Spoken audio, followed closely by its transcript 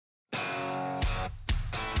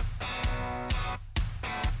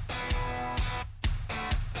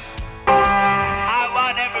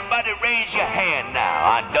raise your hand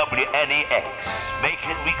now on WNEX. Make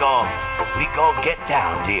it, we gon' get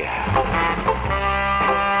down, dear.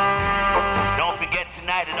 Don't forget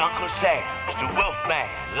tonight at Uncle Sam's, the Wolfman,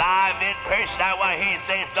 live in person. I want to hear you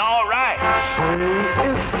say it's all right. Say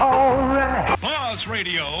it's all right. Boss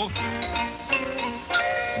Radio,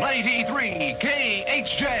 93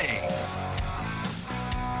 KHJ.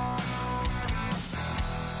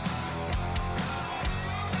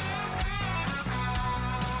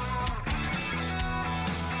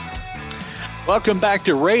 Welcome back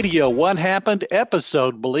to Radio What Happened,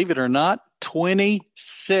 episode, believe it or not,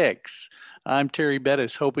 26. I'm Terry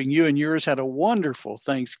Bettis, hoping you and yours had a wonderful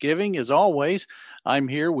Thanksgiving. As always, I'm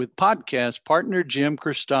here with podcast partner Jim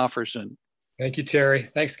Christofferson. Thank you, Terry.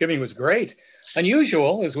 Thanksgiving was great.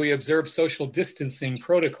 Unusual as we observed social distancing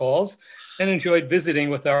protocols and enjoyed visiting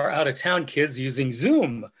with our out-of-town kids using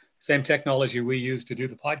Zoom, same technology we use to do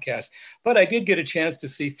the podcast. But I did get a chance to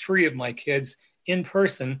see 3 of my kids in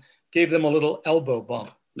person, gave them a little elbow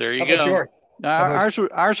bump. There you go.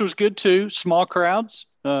 Ours was good too. Small crowds,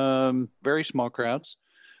 very small crowds.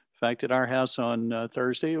 In fact, at our house on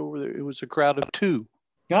Thursday, it was a crowd of 2.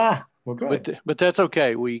 Well, good. But that's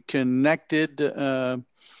okay. We connected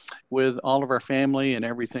with all of our family, and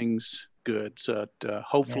everything's good. So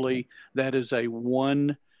hopefully that is a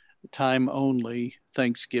one-time only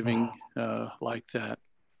Thanksgiving like that.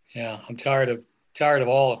 Yeah, I'm tired of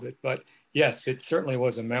all of it, but yes, it certainly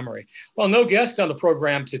was a memory. Well, no guest on the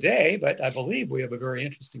program today, but I believe we have a very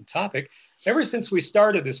interesting topic. Ever since we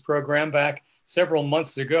started this program back several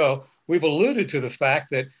months ago, we've alluded to the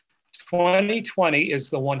fact that 2020 is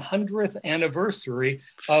the 100th anniversary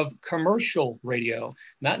of commercial radio,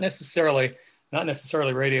 not necessarily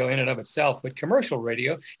radio in and of itself, but commercial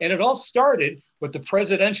radio. And it all started with the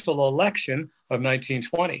presidential election of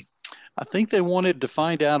 1920. I think they wanted to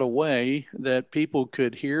find out a way that people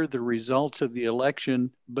could hear the results of the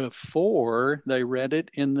election before they read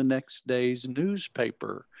it in the next day's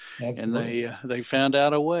newspaper. Absolutely. And they found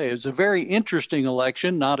out a way. It was a very interesting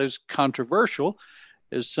election, not as controversial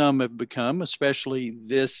as some have become, especially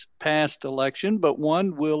this past election, but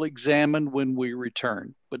one we'll examine when we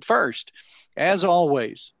return. But first, as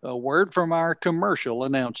always, a word from our commercial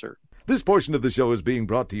announcer. This portion of the show is being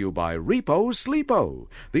brought to you by Repo Sleepo,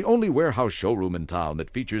 the only warehouse showroom in town that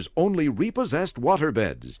features only repossessed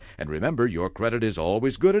waterbeds. And remember, your credit is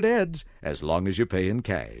always good at Ed's, as long as you pay in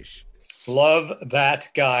cash. Love that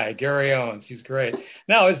guy, Gary Owens. He's great.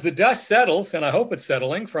 Now, as the dust settles, and I hope it's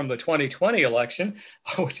settling from the 2020 election,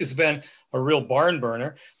 which has been a real barn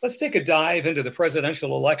burner, let's take a dive into the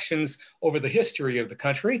presidential elections over the history of the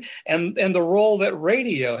country and the role that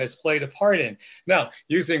radio has played a part in. Now,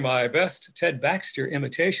 using my best Ted Baxter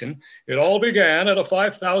imitation, it all began at a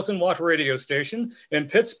 5,000-watt radio station in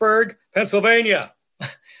Pittsburgh, Pennsylvania.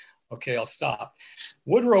 Okay, I'll stop.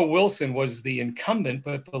 Woodrow Wilson was the incumbent,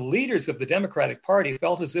 but the leaders of the Democratic Party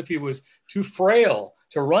felt as if he was too frail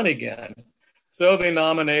to run again. So they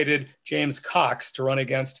nominated James Cox to run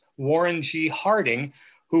against Warren G. Harding,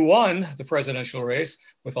 who won the presidential race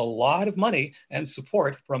with a lot of money and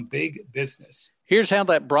support from big business. Here's how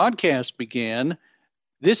that broadcast began.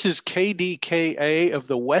 This is KDKA of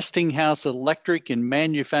the Westinghouse Electric and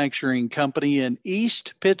Manufacturing Company in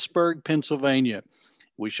East Pittsburgh, Pennsylvania.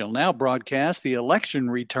 We shall now broadcast the election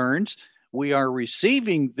returns. We are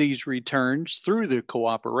receiving these returns through the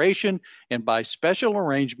cooperation and by special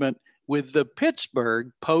arrangement with the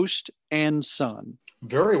Pittsburgh Post and Sun.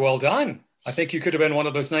 Very well done. I think you could have been one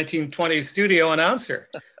of those 1920s studio announcer.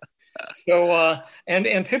 So,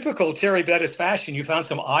 and typical Terry Bettis fashion, you found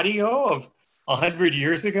some audio of 100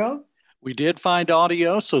 years ago? We did find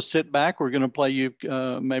audio, so sit back. We're going to play you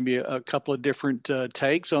maybe a couple of different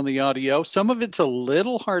takes on the audio. Some of it's a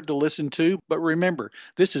little hard to listen to, but remember,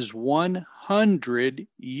 this is 100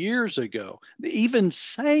 years ago. Even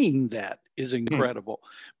saying that is incredible.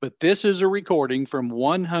 But this is a recording from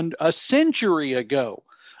a century ago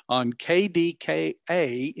on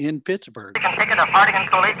KDKA in Pittsburgh. The ticket of Harding and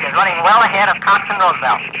Coolidge is running well ahead of Cox and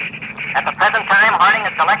Roosevelt. At the present time, Harding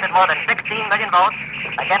has collected more than 16 million votes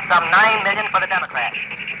against some 9 million for the Democrats.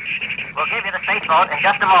 We'll give you the state vote in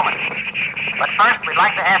just a moment. But first, we'd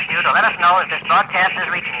like to ask you to let us know if this broadcast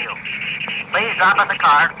is reaching you. Please drop us a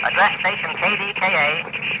card, address station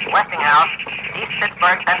KDKA, Westinghouse, East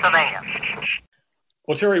Pittsburgh, Pennsylvania.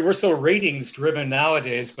 Well, Terry, we're so ratings driven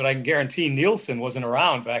nowadays, but I can guarantee Nielsen wasn't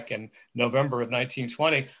around back in November of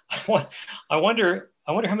 1920. I wonder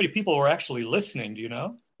how many people were actually listening. Do you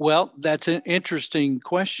know? Well, that's an interesting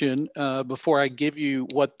question. Before I give you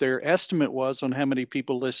what their estimate was on how many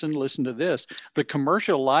people listen to this. The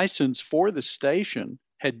commercial license for the station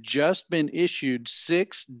had just been issued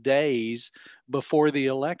 6 days before the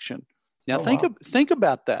election. Now, think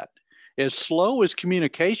about that. As slow as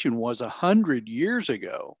communication was 100 years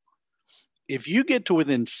ago, if you get to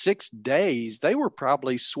within 6 days, they were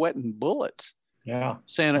probably sweating bullets. Yeah.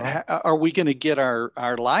 Saying, are we going to get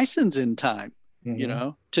our license in time? Mm-hmm. You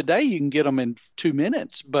know, today you can get them in 2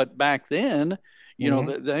 minutes, but back then, you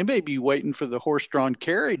know, they may be waiting for the horse-drawn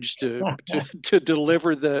carriage to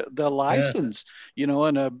deliver the license, you know,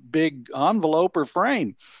 in a big envelope or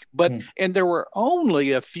frame. But and there were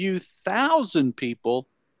only a few thousand people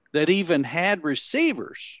that even had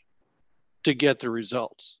receivers to get the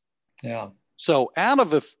results. Yeah. So out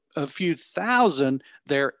of a few thousand,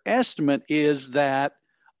 their estimate is that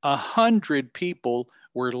 100 people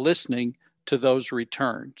were listening to those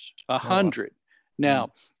returns. 100.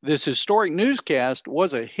 Now, this historic newscast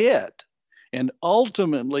was a hit and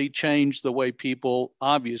ultimately changed the way people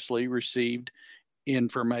obviously received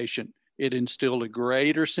information. It instilled a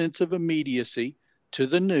greater sense of immediacy to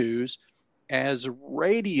the news, as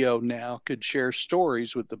radio now could share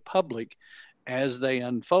stories with the public as they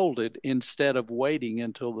unfolded instead of waiting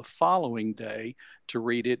until the following day to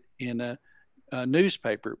read it in a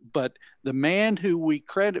newspaper. But the man who we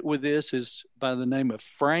credit with this is by the name of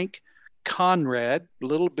Frank Conrad, a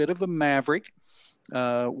little bit of a maverick,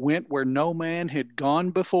 went where no man had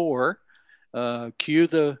gone before. Cue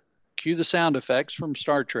the sound effects from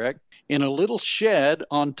Star Trek. In a little shed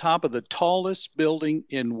on top of the tallest building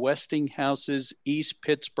in Westinghouse's East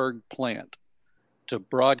Pittsburgh plant to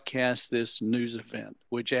broadcast this news event,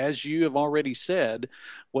 which, as you have already said,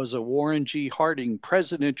 was a Warren G. Harding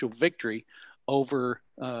presidential victory over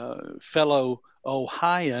fellow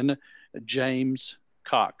Ohioan James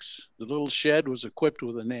Cox. The little shed was equipped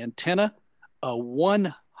with an antenna, a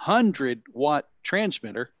 100-watt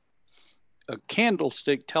transmitter, a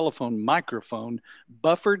candlestick telephone microphone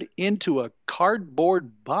buffered into a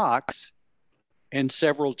cardboard box, and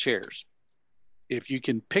several chairs. If you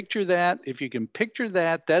can picture that,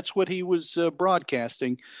 that's what he was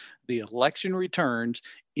broadcasting, the election returns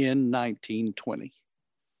in 1920.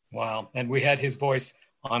 Wow. And we had his voice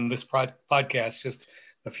on this podcast just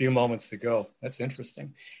a few moments ago. That's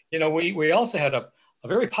interesting. You know, we also had a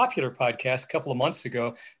very popular podcast a couple of months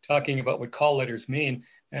ago talking about what call letters mean.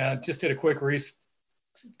 Just did a quick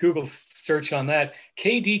Google search on that.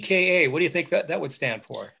 KDKA, what do you think that would stand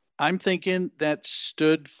for? I'm thinking that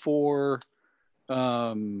stood for,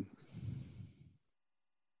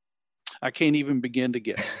 I can't even begin to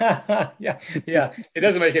guess. Yeah. It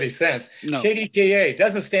doesn't make any sense. No. KDKA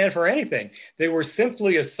doesn't stand for anything. They were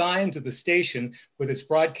simply assigned to the station with its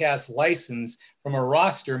broadcast license from a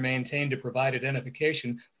roster maintained to provide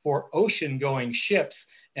identification for ocean-going ships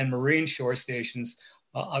and marine shore stations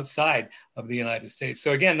outside of the United States.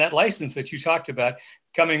 So again, that license that you talked about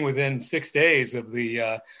coming within 6 days of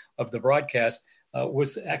the broadcast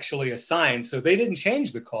was actually assigned. So they didn't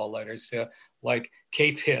change the call letters to like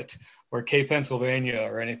K Pitt or K Pennsylvania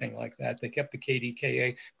or anything like that. They kept the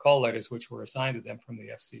KDKA call letters, which were assigned to them from the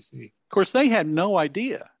FCC. Of course, they had no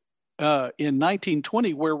idea in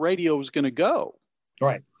 1920 where radio was going to go.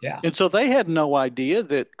 Right. Yeah. And so they had no idea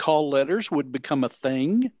that call letters would become a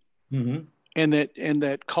thing. Mm-hmm. And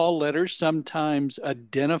that call letters sometimes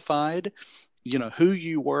identified, you know, who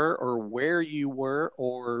you were or where you were,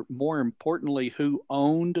 or more importantly, who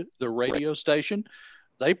owned the radio station.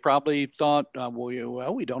 They probably thought,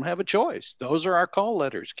 well, we don't have a choice. Those are our call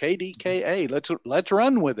letters, KDKA. Let's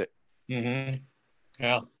run with it. Mm-hmm.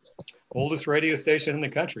 Yeah, oldest radio station in the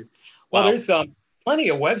country. Well, Wow. There's plenty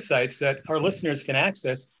of websites that our listeners can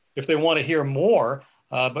access if they want to hear more.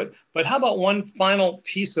 But how about one final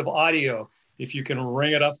piece of audio, if you can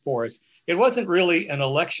ring it up for us? It wasn't really an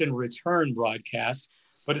election return broadcast,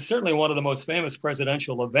 but it's certainly one of the most famous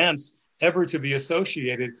presidential events ever to be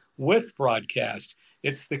associated with broadcast.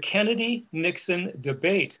 It's the Kennedy-Nixon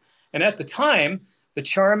debate. And at the time, the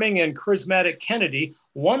charming and charismatic Kennedy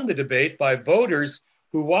won the debate by voters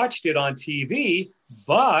who watched it on TV,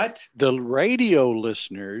 but The radio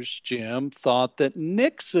listeners, Jim, thought that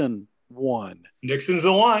Nixon won. Nixon's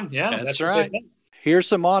the one. Yeah, That's what right. they think. Here's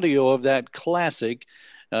some audio of that classic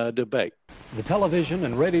debate. The television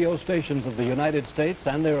and radio stations of the United States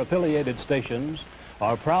and their affiliated stations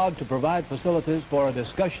are proud to provide facilities for a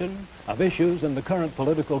discussion of issues in the current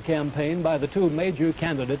political campaign by the two major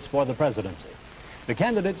candidates for the presidency. The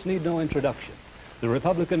candidates need no introduction. The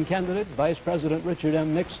Republican candidate, Vice President Richard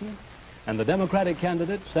M. Nixon, and the Democratic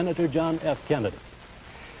candidate, Senator John F. Kennedy.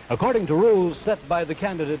 According to rules set by the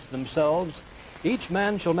candidates themselves, each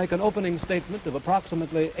man shall make an opening statement of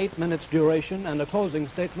approximately 8 minutes duration and a closing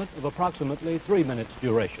statement of approximately 3 minutes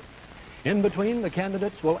duration. In between, the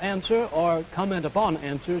candidates will answer or comment upon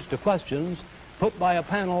answers to questions put by a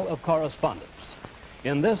panel of correspondents.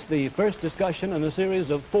 In this, the first discussion in a series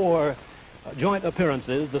of 4 joint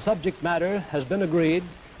appearances, the subject matter has been agreed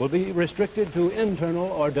will be restricted to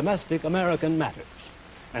internal or domestic American matters.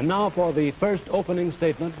 And now for the first opening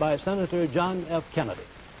statement by Senator John F. Kennedy.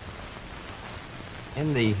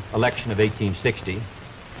 In the election of 1860,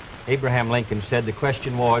 Abraham Lincoln said the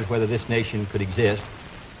question was whether this nation could exist,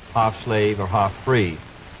 half slave or half free.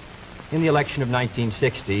 In the election of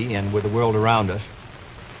 1960, and with the world around us,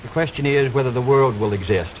 the question is whether the world will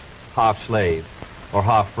exist, half slave or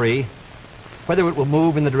half free, whether it will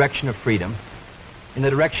move in the direction of freedom, in the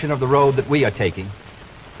direction of the road that we are taking,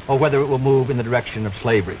 or whether it will move in the direction of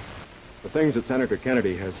slavery. The things that Senator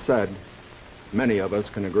Kennedy has said, many of us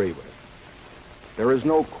can agree with. There is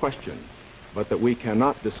no question but that we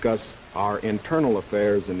cannot discuss our internal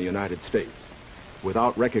affairs in the United States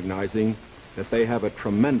without recognizing that they have a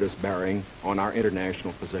tremendous bearing on our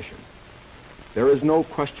international position. There is no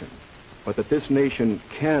question but that this nation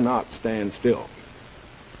cannot stand still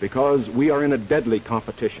because we are in a deadly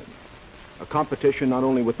competition, a competition not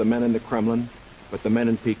only with the men in the Kremlin, but the men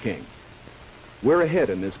in Peking. We're ahead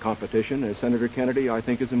in this competition, as Senator Kennedy, I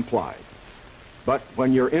think, has implied. But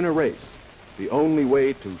when you're in a race, the only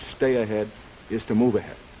way to stay ahead is to move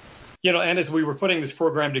ahead. You know, and as we were putting this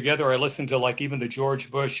program together, I listened to like even the George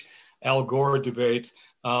Bush, Al Gore debates.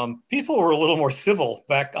 People were a little more civil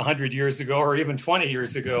back 100 years ago or even 20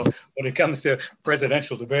 years ago when it comes to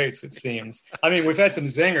presidential debates, it seems. I mean, we've had some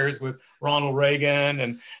zingers with Ronald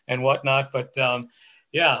Reagan and whatnot, but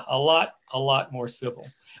yeah, a lot more civil.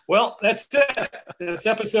 Well, that's it. That's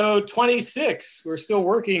episode 26. We're still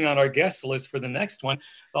working on our guest list for the next one.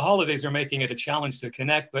 The holidays are making it a challenge to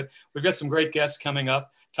connect, but we've got some great guests coming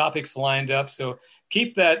up, topics lined up. So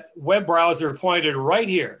keep that web browser pointed right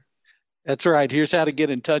here. That's right. Here's how to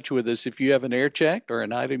get in touch with us. If you have an air check or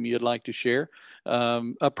an item you'd like to share,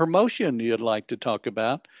 a promotion you'd like to talk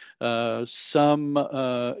about, some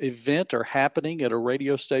event or happening at a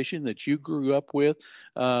radio station that you grew up with.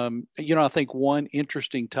 I think one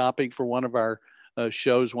interesting topic for one of our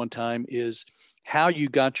shows one time is how you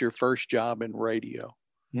got your first job in radio.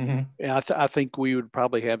 Mm-hmm. And I think we would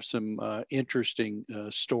probably have some interesting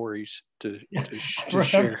stories to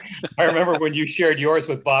share. I remember when you shared yours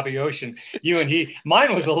with Bobby Ocean. You and he.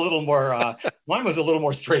 Mine was a little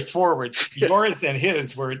more straightforward. Yours and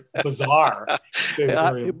his were bizarre.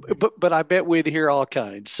 But I bet we'd hear all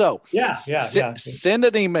kinds. So send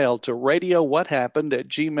an email to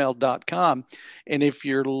radiowhathappened@gmail.com. And if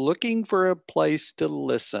you're looking for a place to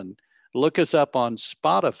listen, look us up on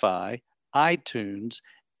Spotify, iTunes,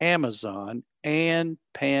 Amazon, and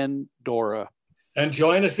Pandora. And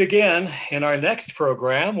join us again in our next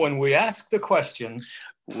program when we ask the question,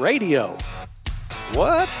 Radio,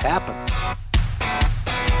 what happened?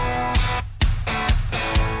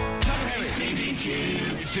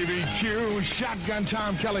 CBQ, Shotgun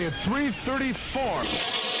Tom Kelly at 3:34.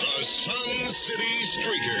 The Sun City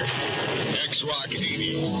Streaker, X-Rock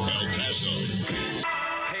 80, El Paso.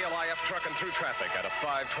 KLIF trucking through traffic at a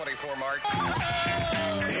 5:24 mark.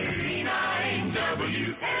 89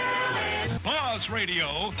 WLS. Pause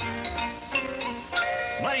Radio.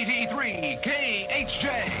 93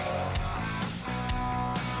 KHJ.